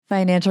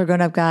Financial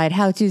Grown-Up Guide,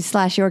 how to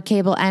slash your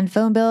cable and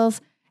phone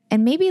bills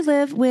and maybe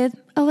live with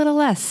a little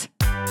less.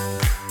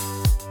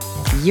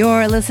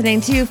 You're listening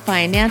to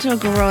Financial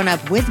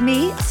Grown-Up with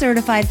me,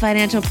 certified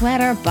financial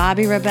planner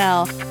Bobbi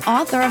Rebell,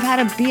 author of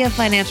How to Be a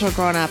Financial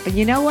Grown-Up. And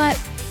you know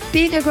what?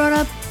 Being a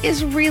grown-up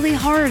is really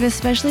hard,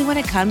 especially when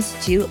it comes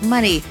to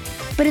money.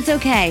 But it's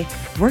okay.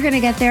 We're going to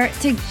get there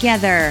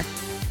together.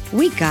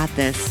 We got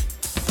this.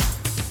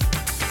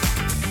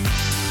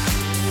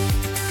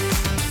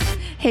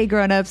 Hey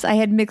grown-ups, I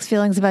had mixed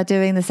feelings about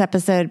doing this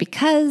episode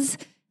because,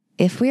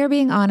 if we are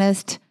being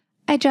honest,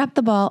 I dropped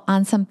the ball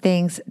on some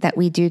things that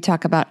we do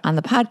talk about on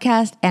the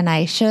podcast, and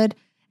I should,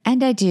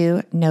 and I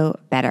do know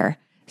better.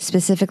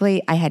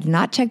 Specifically, I had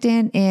not checked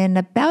in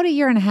about a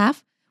year and a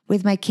half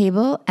with my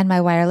cable and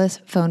my wireless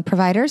phone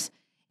providers,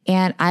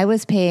 and I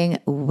was paying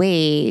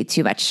way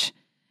too much.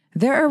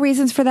 There are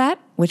reasons for that,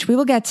 which we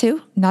will get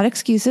to, not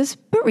excuses,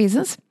 but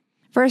reasons.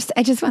 First,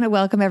 I just want to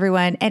welcome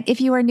everyone, and if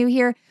you are new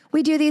here,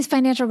 we do these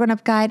Financial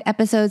Grown-Up Guide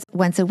episodes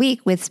once a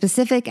week with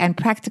specific and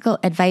practical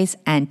advice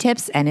and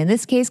tips, and in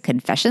this case,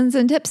 confessions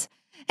and tips.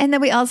 And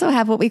then we also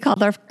have what we call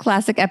our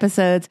classic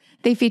episodes.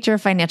 They feature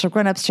financial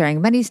grown-ups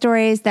sharing money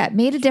stories that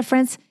made a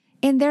difference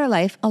in their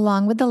life,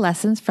 along with the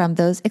lessons from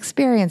those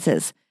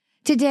experiences.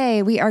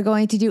 Today, we are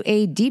going to do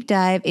a deep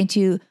dive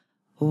into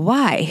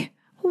why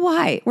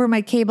were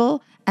my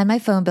cable and my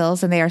phone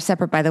bills, and they are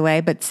separate, by the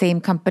way, but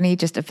same company,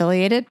 just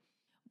affiliated.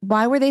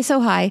 Why were they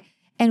so high?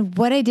 And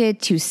what I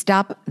did to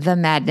stop the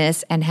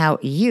madness, and how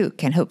you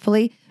can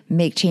hopefully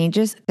make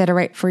changes that are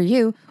right for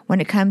you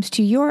when it comes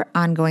to your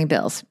ongoing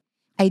bills.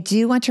 I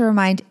do want to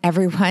remind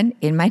everyone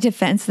in my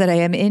defense that I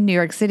am in New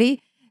York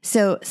City,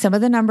 so some of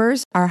the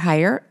numbers are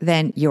higher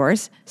than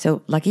yours,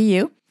 so lucky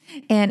you.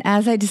 And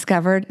as I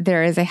discovered,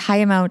 there is a high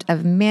amount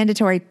of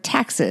mandatory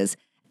taxes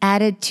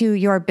added to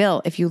your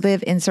bill if you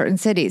live in certain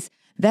cities.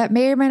 That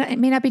may or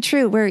may not be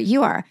true where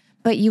you are,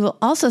 but you will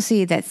also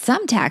see that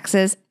some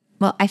taxes,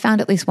 well, I found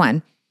at least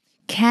one,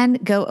 can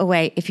go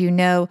away if you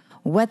know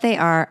what they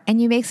are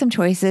and you make some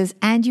choices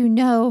and you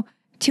know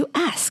to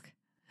ask.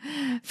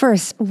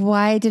 First,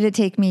 why did it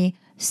take me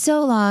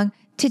so long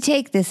to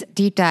take this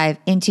deep dive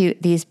into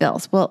these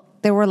bills? Well,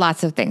 there were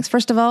lots of things.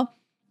 First of all,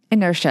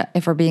 inertia,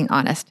 if we're being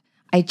honest.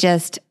 I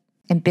just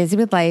am busy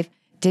with life,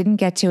 didn't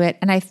get to it,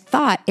 and I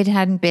thought it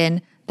hadn't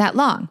been that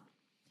long.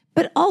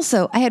 But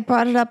also, I had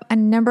brought it up a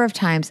number of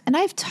times, and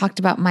I've talked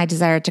about my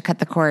desire to cut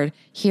the cord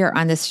here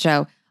on this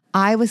show.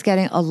 I was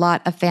getting a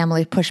lot of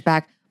family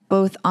pushback,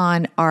 both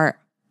on our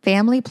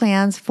family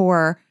plans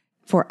for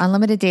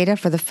unlimited data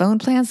for the phone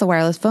plans, the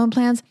wireless phone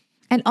plans,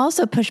 and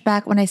also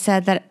pushback when I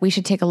said that we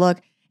should take a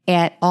look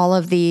at all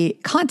of the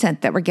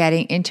content that we're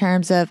getting in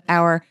terms of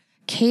our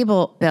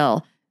cable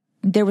bill.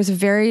 There was a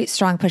very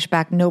strong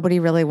pushback. Nobody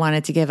really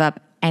wanted to give up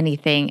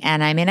anything.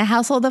 And I'm in a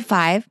household of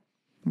 5.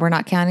 We're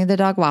not counting the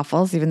dog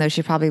Waffles, even though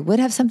she probably would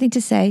have something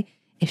to say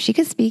if she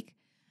could speak.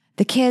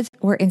 The kids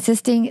were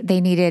insisting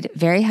they needed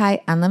very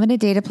high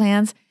unlimited data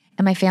plans,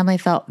 and my family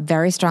felt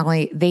very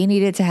strongly they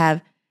needed to have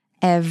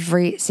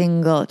every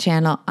single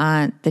channel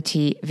on the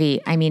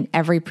TV. I mean,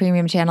 every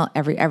premium channel,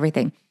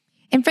 everything.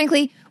 And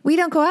frankly, we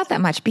don't go out that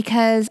much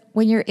because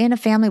when you're in a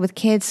family with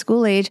kids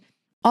school age,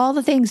 all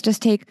the things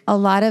just take a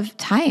lot of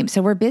time.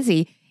 So we're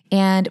busy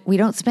and we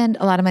don't spend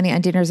a lot of money on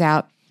dinners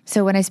out.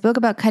 So when I spoke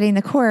about cutting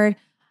the cord,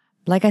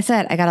 like I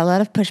said, I got a lot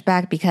of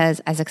pushback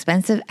because as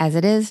expensive as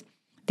it is,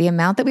 the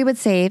amount that we would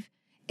save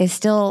is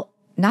still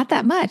not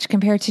that much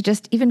compared to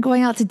just even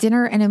going out to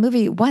dinner and a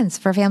movie once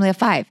for a family of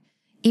 5,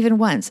 even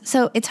once.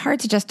 So it's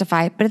hard to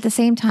justify, but at the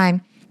same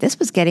time, this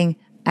was getting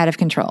out of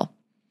control.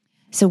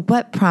 So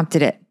what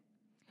prompted it?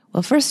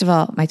 Well, first of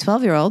all, my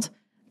 12-year-old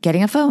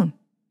getting a phone,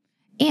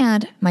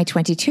 and my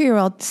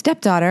 22-year-old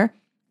stepdaughter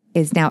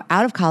is now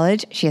out of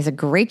college. She has a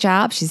great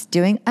job. She's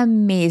doing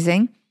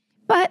amazing,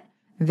 but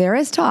there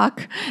is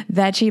talk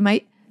that she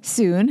might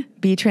soon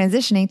be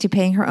transitioning to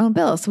paying her own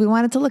bills. So we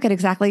wanted to look at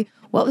exactly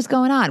what was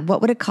going on.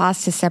 What would it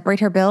cost to separate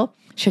her bill?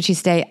 Should she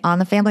stay on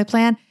the family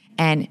plan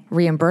and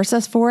reimburse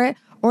us for it?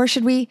 Or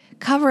should we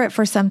cover it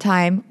for some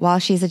time while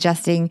she's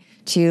adjusting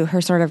to her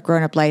sort of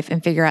grown-up life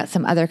and figure out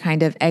some other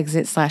kind of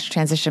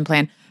exit/transition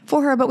plan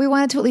for her? But we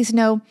wanted to at least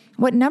know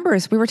what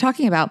numbers we were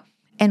talking about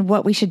and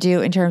what we should do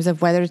in terms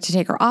of whether to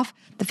take her off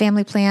the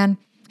family plan.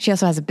 She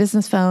also has a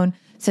business phone,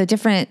 so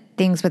different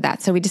things with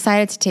that. So we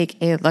decided to take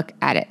a look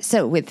at it.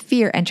 So with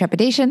fear and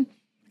trepidation,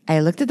 I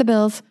looked at the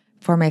bills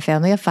for my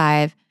family of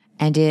 5,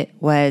 and it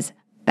was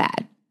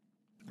bad.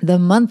 The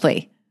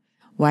monthly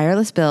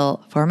wireless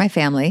bill for my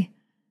family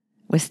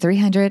was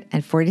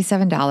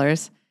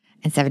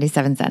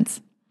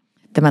 $347.77.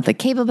 The monthly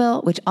cable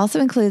bill, which also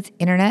includes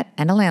internet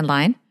and a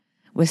landline,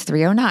 was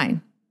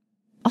 $309,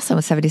 also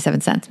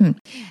 77 cents,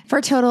 for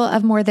a total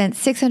of more than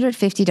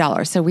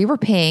 $650. So we were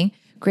paying,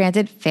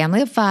 granted,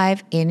 family of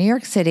 5 in New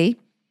York City,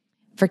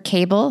 for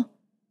cable,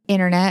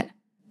 internet,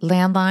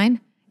 landline,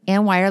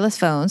 and wireless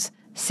phones,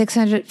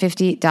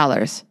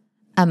 $650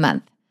 a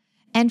month.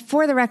 And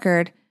for the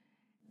record,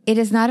 it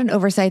is not an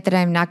oversight that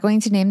I'm not going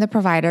to name the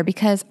provider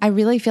because I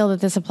really feel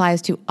that this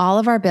applies to all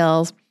of our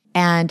bills.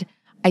 And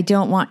I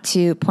don't want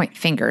to point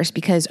fingers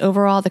because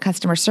overall the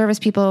customer service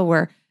people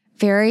were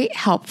very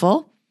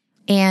helpful.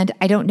 And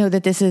I don't know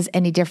that this is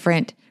any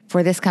different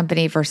for this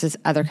company versus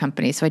other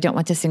companies. So I don't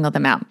want to single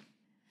them out.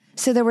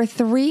 So there were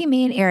 3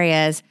 main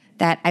areas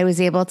that I was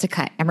able to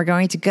cut, and we're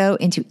going to go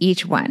into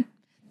each one.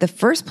 The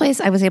first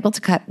place I was able to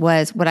cut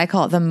was what I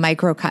call the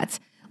micro cuts.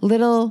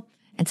 Little,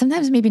 and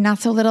sometimes maybe not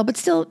so little, but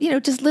still,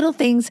 just little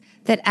things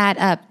that add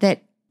up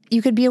that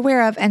you could be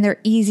aware of, and they're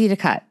easy to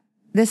cut.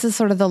 This is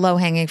sort of the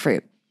low-hanging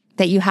fruit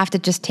that you have to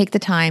just take the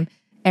time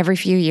every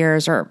few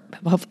years, or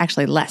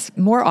actually less,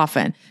 more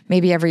often,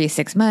 maybe every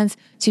 6 months,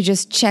 to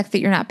just check that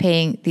you're not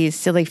paying these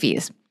silly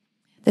fees.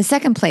 The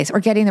second place, or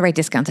getting the right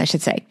discounts, I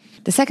should say.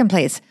 The second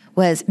place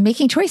was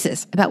making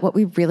choices about what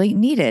we really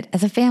needed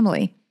as a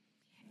family.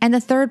 And the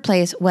third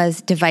place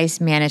was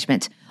device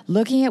management,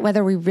 looking at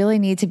whether we really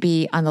need to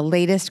be on the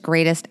latest,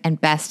 greatest,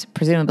 and best,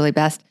 presumably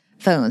best,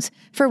 phones,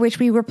 for which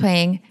we were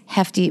paying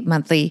hefty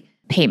monthly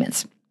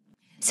payments.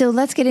 So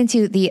let's get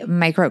into the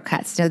micro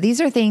cuts. Now,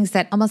 these are things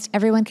that almost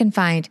everyone can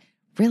find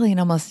really in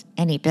almost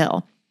any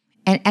bill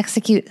and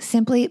execute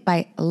simply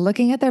by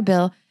looking at their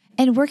bill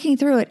and working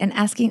through it and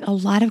asking a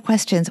lot of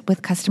questions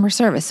with customer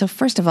service. So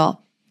first of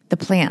all, the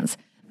plans.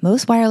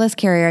 Most wireless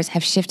carriers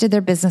have shifted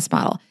their business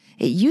model.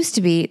 It used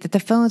to be that the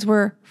phones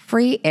were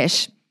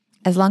free-ish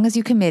as long as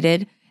you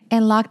committed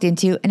and locked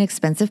into an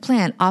expensive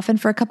plan, often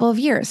for a couple of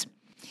years.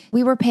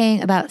 We were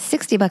paying about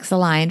 $60 a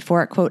line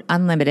for, quote,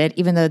 unlimited,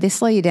 even though they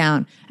slow you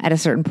down at a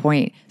certain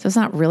point. So it's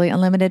not really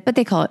unlimited, but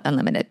they call it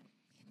unlimited.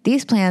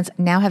 These plans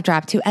now have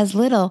dropped to as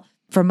little,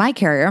 for my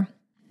carrier,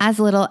 as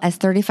little as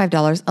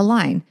 $35 a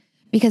line,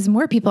 because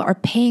more people are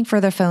paying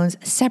for their phones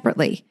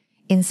separately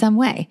in some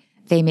way.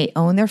 They may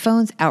own their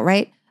phones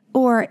outright,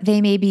 or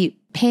they may be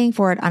paying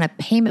for it on a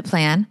payment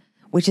plan,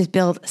 which is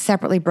billed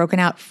separately, broken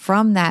out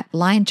from that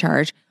line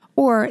charge,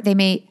 or they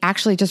may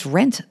actually just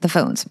rent the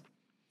phones.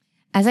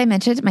 As I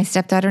mentioned, my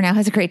stepdaughter now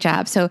has a great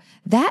job. So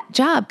that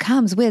job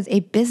comes with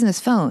a business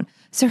phone.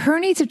 So her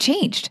needs have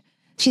changed.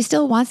 She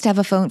still wants to have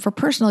a phone for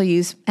personal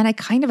use. And I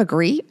kind of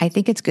agree. I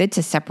think it's good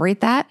to separate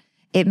that.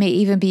 It may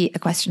even be a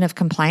question of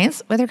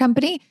compliance with her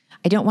company.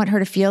 I don't want her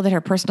to feel that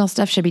her personal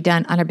stuff should be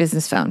done on her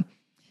business phone.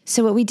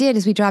 So what we did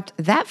is we dropped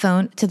that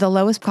phone to the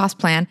lowest cost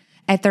plan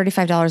at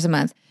 $35 a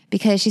month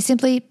because she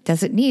simply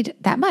doesn't need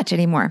that much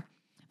anymore.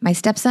 My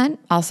stepson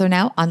also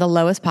now on the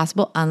lowest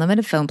possible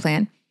unlimited phone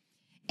plan.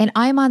 And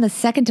I'm on the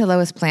second to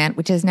lowest plan,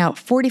 which is now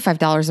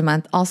 $45 a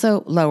month,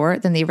 also lower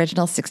than the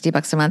original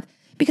 $60 a month,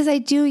 because I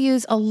do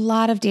use a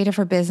lot of data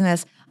for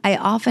business. I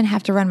often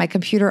have to run my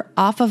computer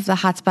off of the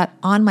hotspot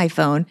on my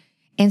phone.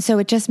 And so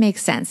it just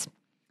makes sense.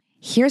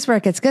 Here's where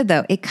it gets good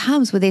though. It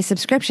comes with a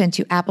subscription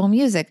to Apple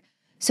Music.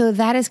 So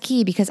that is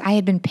key because I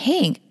had been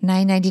paying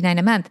 $9.99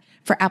 a month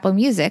for Apple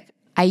Music.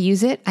 I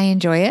use it. I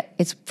enjoy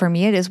it. For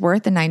me, it is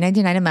worth the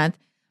 $9.99 a month,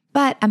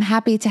 but I'm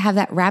happy to have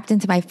that wrapped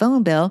into my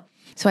phone bill.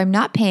 So I'm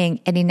not paying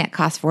any net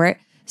cost for it.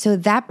 So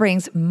that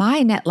brings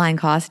my net line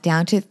cost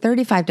down to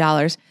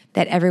 $35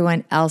 that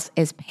everyone else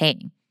is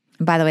paying.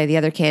 And by the way, the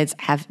other kids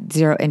have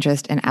zero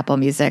interest in Apple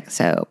Music.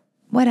 So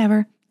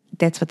whatever,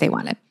 that's what they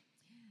wanted.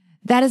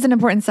 That is an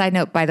important side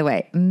note, by the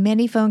way.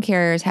 Many phone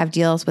carriers have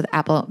deals with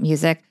Apple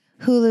Music,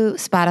 Hulu,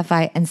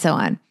 Spotify, and so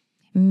on.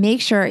 Make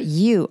sure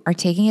you are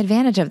taking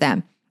advantage of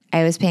them.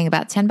 I was paying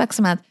about $10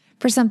 a month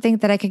for something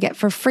that I could get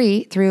for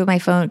free through my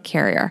phone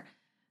carrier.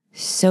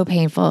 So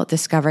painful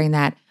discovering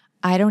that.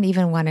 I don't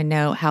even want to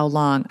know how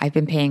long I've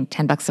been paying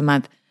 $10 a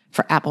month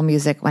for Apple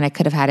Music when I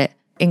could have had it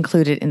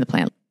included in the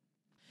plan.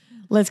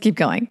 Let's keep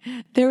going.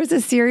 There was a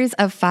series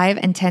of $5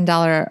 and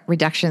 $10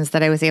 reductions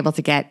that I was able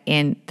to get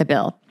in the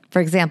bill.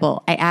 For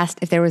example, I asked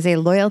if there was a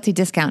loyalty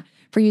discount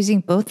for using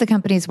both the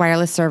company's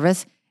wireless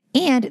service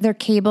and their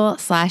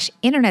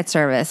cable/internet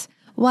service.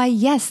 Why,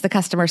 yes, the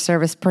customer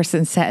service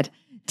person said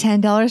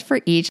 $10 for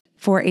each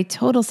for a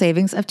total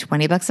savings of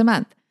 $20 a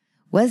month.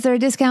 Was there a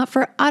discount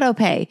for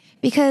autopay?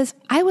 Because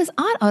I was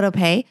on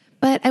autopay,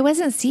 but I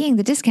wasn't seeing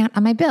the discount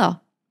on my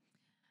bill.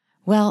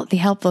 Well, the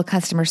helpful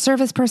customer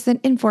service person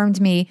informed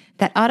me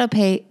that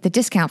autopay, the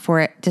discount for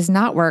it, does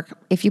not work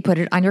if you put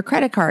it on your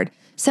credit card,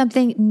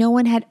 something no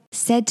one had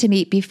said to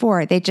me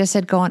before. They just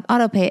said, go on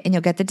autopay and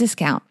you'll get the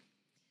discount.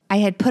 I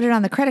had put it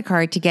on the credit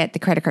card to get the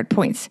credit card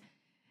points.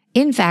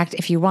 In fact,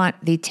 if you want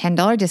the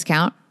 $10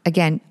 discount,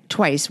 again,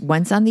 twice,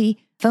 once on the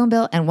phone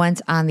bill and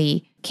once on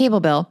the cable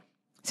bill,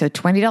 so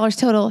 $20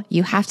 total,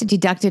 you have to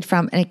deduct it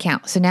from an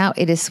account. So now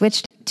it is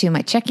switched to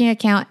my checking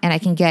account and I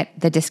can get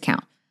the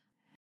discount.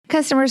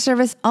 Customer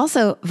service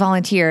also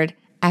volunteered,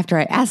 after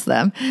I asked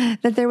them,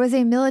 that there was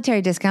a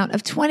military discount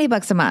of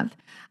 $20 a month.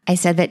 I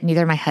said that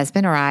neither my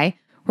husband or I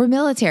were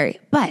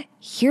military, but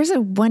here's a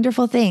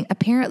wonderful thing.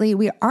 Apparently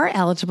we are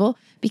eligible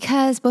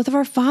because both of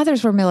our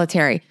fathers were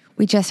military.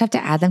 We just have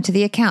to add them to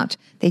the account.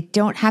 They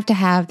don't have to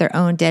have their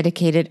own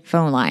dedicated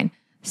phone line.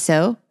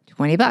 So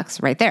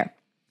 $20 right there.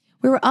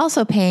 We were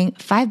also paying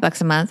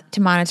 $5 a month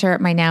to monitor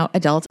my now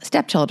adult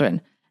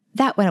stepchildren.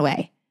 That went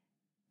away.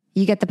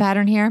 You get the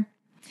pattern here?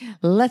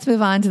 Let's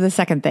move on to the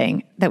second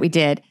thing that we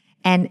did.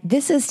 And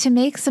this is to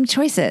make some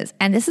choices.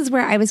 And this is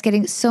where I was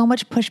getting so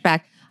much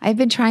pushback. I've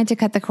been trying to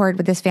cut the cord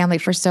with this family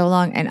for so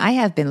long, and I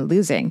have been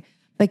losing.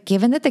 But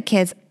given that the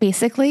kids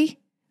basically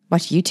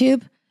watch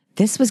YouTube,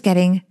 this was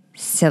getting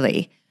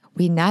silly.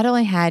 We not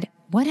only had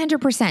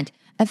 100%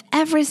 of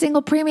every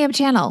single premium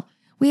channel,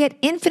 we had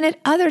infinite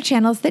other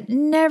channels that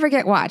never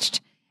get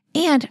watched.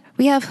 And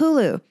we have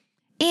Hulu,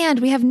 and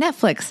we have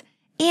Netflix,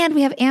 and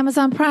we have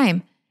Amazon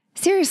Prime.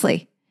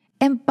 Seriously.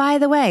 And by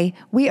the way,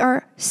 we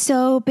are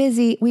so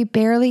busy, we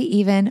barely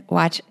even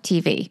watch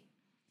TV.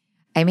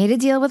 I made a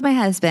deal with my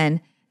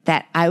husband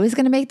that I was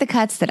going to make the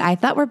cuts that I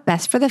thought were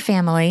best for the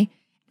family.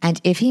 And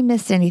if he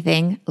missed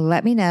anything,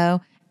 let me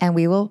know and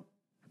we will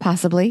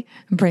possibly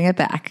bring it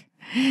back.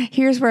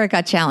 Here's where it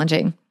got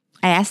challenging.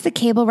 I asked the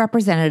cable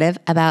representative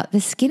about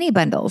the skinny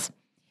bundles.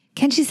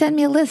 Can she send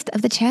me a list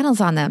of the channels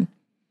on them?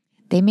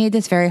 They made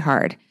this very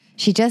hard.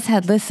 She just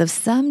had lists of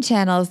some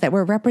channels that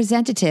were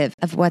representative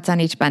of what's on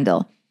each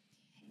bundle.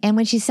 And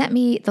when she sent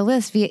me the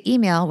list via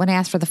email, when I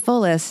asked for the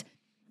full list,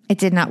 it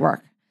did not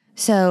work.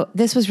 So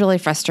this was really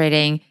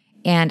frustrating.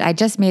 And I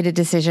just made a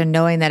decision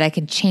knowing that I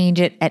could change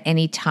it at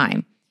any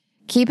time.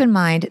 Keep in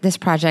mind, this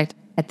project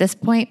at this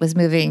point was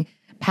moving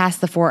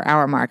past the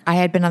 4-hour mark. I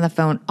had been on the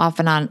phone off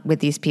and on with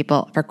these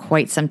people for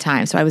quite some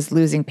time, so I was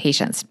losing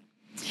patience.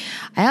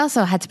 I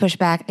also had to push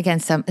back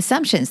against some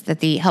assumptions that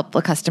the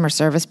helpful customer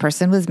service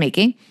person was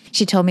making.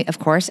 She told me, of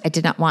course, I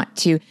did not want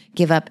to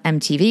give up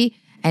MTV.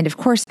 And of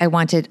course, I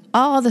wanted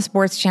all the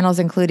sports channels,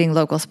 including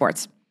local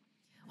sports.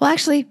 Well,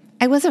 actually,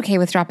 I was okay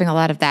with dropping a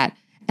lot of that.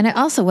 And I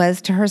also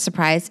was, to her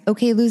surprise,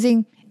 okay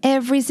losing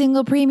every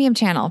single premium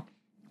channel.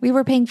 We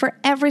were paying for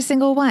every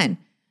single one.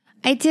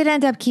 I did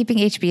end up keeping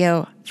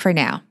HBO for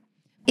now.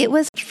 It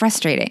was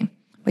frustrating.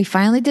 We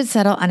finally did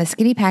settle on a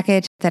skinny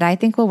package that I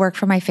think will work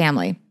for my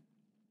family.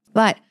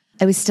 But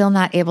I was still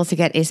not able to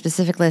get a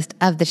specific list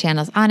of the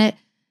channels on it.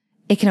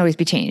 It can always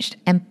be changed.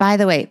 And by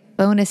the way,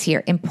 bonus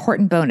here,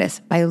 important bonus.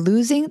 By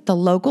losing the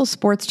local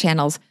sports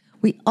channels,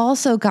 we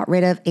also got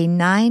rid of a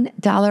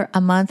 $9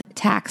 a month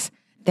tax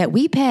that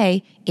we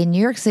pay in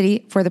New York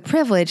City for the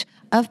privilege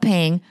of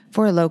paying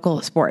for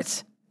local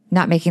sports.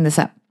 Not making this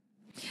up.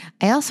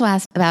 I also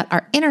asked about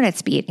our internet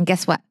speed, and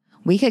guess what?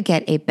 We could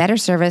get a better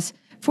service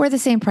for the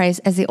same price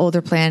as the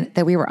older plan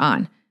that we were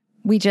on.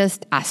 We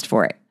just asked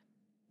for it.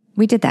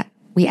 We did that.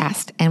 We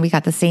asked, and we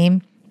got the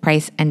same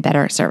price and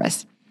better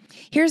service.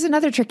 Here's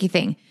another tricky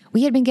thing.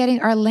 We had been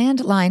getting our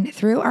landline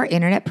through our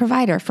internet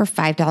provider for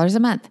 $5 a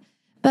month,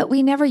 but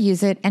we never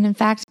use it. And in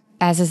fact,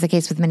 as is the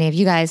case with many of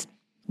you guys,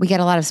 we get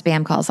a lot of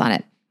spam calls on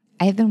it.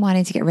 I have been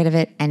wanting to get rid of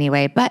it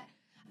anyway, but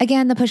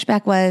again, the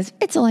pushback was,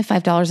 it's only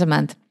 $5 a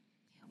month.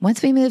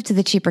 Once we moved to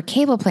the cheaper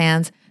cable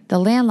plans, the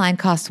landline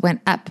costs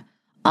went up,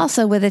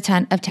 also with a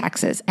ton of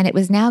taxes, and it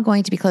was now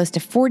going to be close to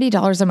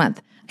 $40 a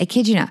month. I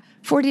kid you not,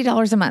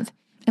 $40 a month.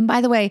 And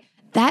by the way,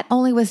 that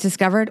only was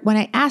discovered when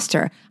I asked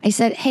her. I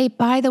said, hey,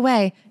 by the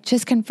way,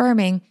 just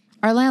confirming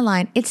our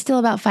landline, it's still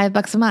about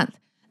 $5 a month.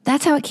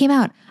 That's how it came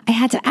out. I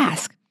had to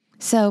ask.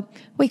 So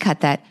we cut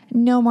that.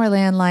 No more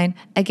landline.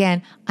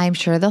 Again, I'm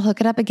sure they'll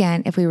hook it up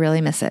again if we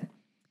really miss it.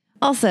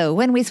 Also,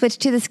 when we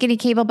switched to the skinny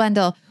cable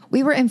bundle,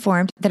 we were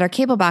informed that our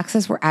cable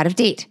boxes were out of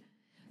date.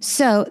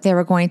 So they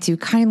were going to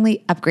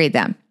kindly upgrade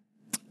them.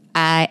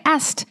 I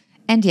asked,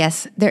 and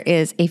yes, there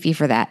is a fee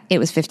for that. It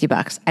was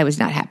 $50. I was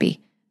not happy.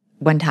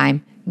 One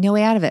time, no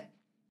way out of it.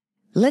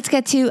 Let's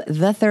get to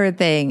the third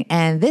thing,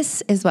 and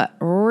this is what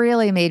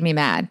really made me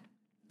mad.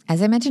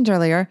 As I mentioned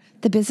earlier,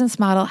 the business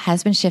model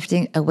has been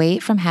shifting away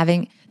from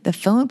having the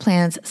phone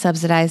plans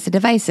subsidize the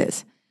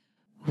devices.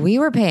 We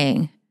were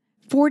paying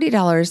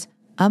 $40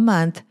 a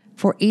month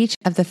for each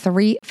of the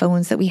 3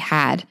 phones that we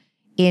had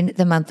in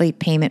the monthly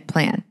payment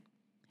plan,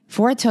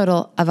 for a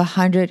total of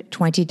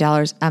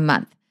 $120 a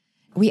month.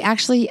 We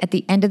actually, at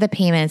the end of the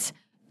payments,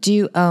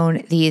 do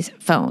own these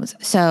phones.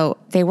 So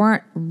they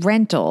weren't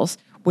rentals,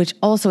 which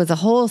also is a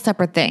whole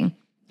separate thing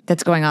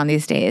that's going on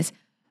these days.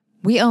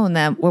 We own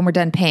them when we're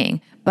done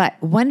paying,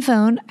 but one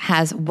phone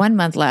has 1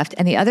 month left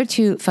and the other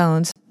 2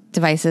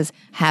 devices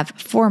have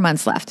 4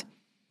 months left.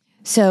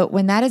 So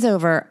when that is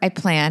over, I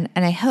plan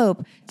and I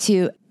hope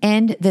to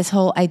end this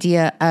whole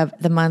idea of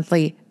the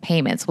monthly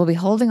payments. We'll be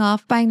holding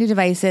off buying new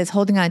devices,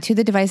 holding on to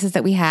the devices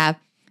that we have,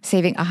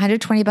 saving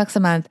 $120 a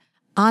month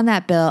on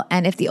that bill.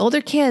 And if the older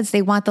kids,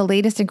 they want the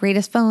latest and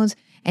greatest phones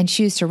and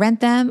choose to rent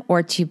them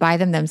or to buy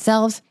them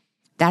themselves,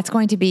 that's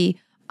going to be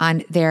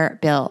on their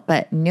bill,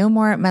 but no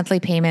more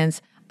monthly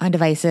payments on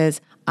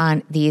devices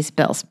on these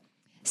bills.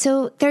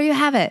 So there you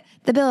have it.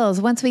 The bills,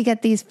 once we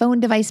get these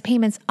phone device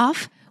payments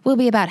off, will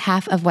be about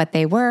half of what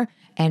they were.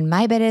 And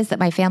my bet is that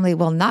my family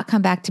will not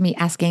come back to me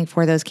asking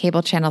for those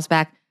cable channels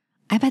back.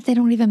 I bet they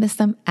don't even miss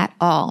them at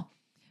all.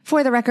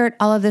 For the record,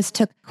 all of this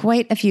took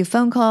quite a few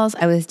phone calls.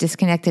 I was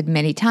disconnected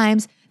many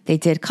times. They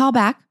did call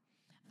back.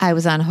 I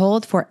was on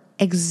hold for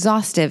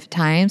exhaustive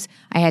times.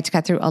 I had to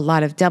cut through a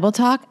lot of double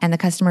talk and the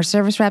customer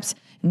service reps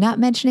not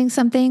mentioning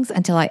some things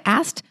until I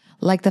asked,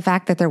 like the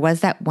fact that there was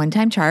that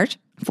one-time charge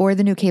for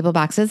the new cable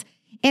boxes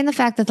and the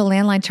fact that the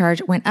landline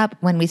charge went up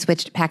when we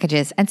switched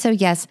packages. And so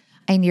yes,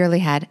 I nearly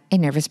had a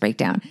nervous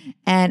breakdown.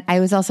 And I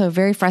was also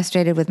very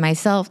frustrated with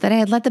myself that I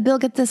had let the bill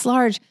get this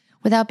large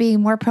without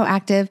being more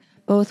proactive,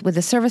 both with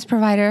the service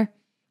provider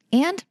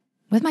and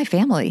with my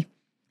family.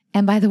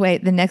 And by the way,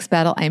 the next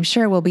battle, I'm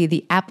sure, will be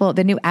the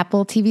new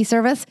Apple TV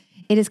service.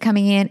 It is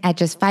coming in at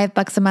just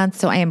 $5 a month.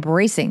 So I am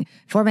bracing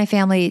for my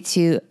family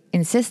to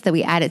insist that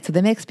we add it to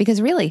the mix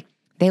because really,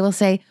 they will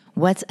say,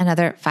 what's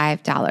another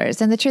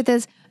 $5? And the truth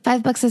is,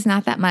 $5 is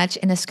not that much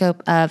in the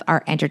scope of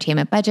our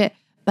entertainment budget.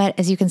 But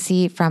as you can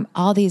see from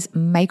all these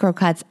micro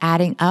cuts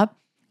adding up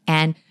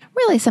and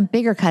really some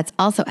bigger cuts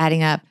also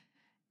adding up,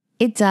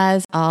 it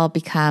does all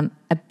become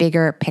a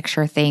bigger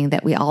picture thing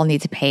that we all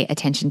need to pay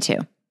attention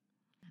to.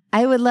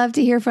 I would love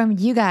to hear from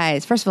you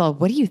guys. First of all,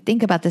 what do you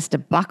think about this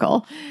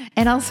debacle?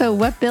 And also,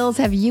 what bills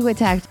have you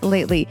attacked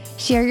lately?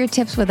 Share your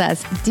tips with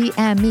us.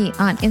 DM me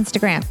on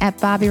Instagram at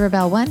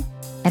BobbyRebel1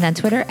 and on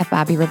Twitter at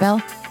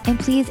BobbyRebel. And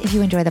please, if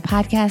you enjoy the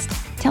podcast,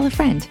 tell a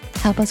friend.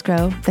 Help us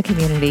grow the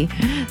community.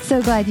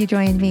 So glad you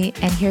joined me.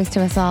 And here's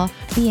to us all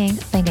being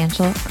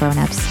financial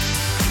grown-ups.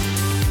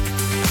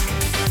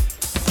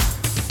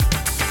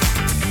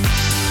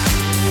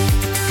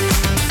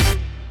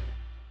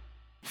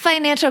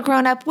 Financial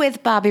Grown Up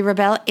with Bobby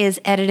Rebel is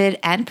edited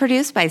and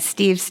produced by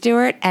Steve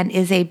Stewart and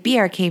is a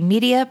BRK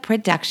Media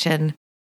production.